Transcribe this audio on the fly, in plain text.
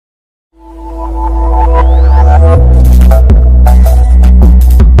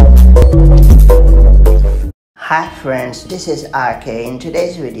friends, this is RK. In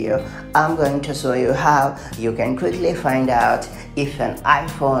today's video, I'm going to show you how you can quickly find out if an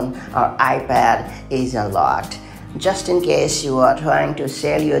iPhone or iPad is unlocked. Just in case you are trying to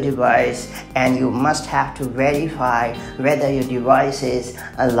sell your device and you must have to verify whether your device is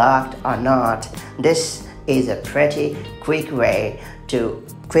unlocked or not, this is a pretty quick way to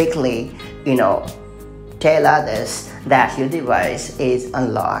quickly, tell others that your device is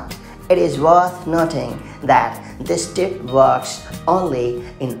unlocked. It is worth noting that this tip works only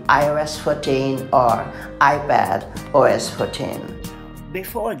in iOS 14 or iPadOS 14.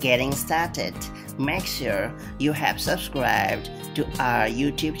 Before getting started, make sure you have subscribed to our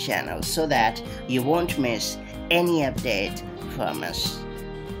YouTube channel so that you won't miss any update from us.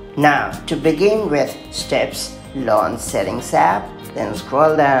 Now, to begin with steps, launch Settings app, then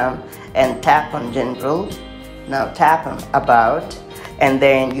scroll down and tap on General. Now tap on About, and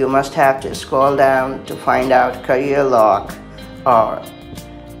then you must have to scroll down to find out Career Lock or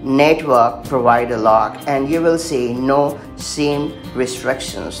Network Provider Lock, and you will see no SIM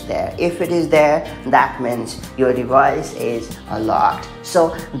restrictions there. If it is there, that means your device is unlocked.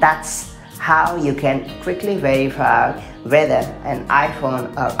 So that's how you can quickly verify whether an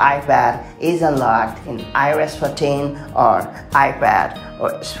iPhone or iPad is unlocked in iOS 14 or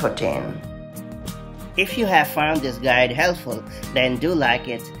iPadOS 14. If you have found this guide helpful, then do like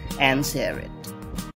it and share it.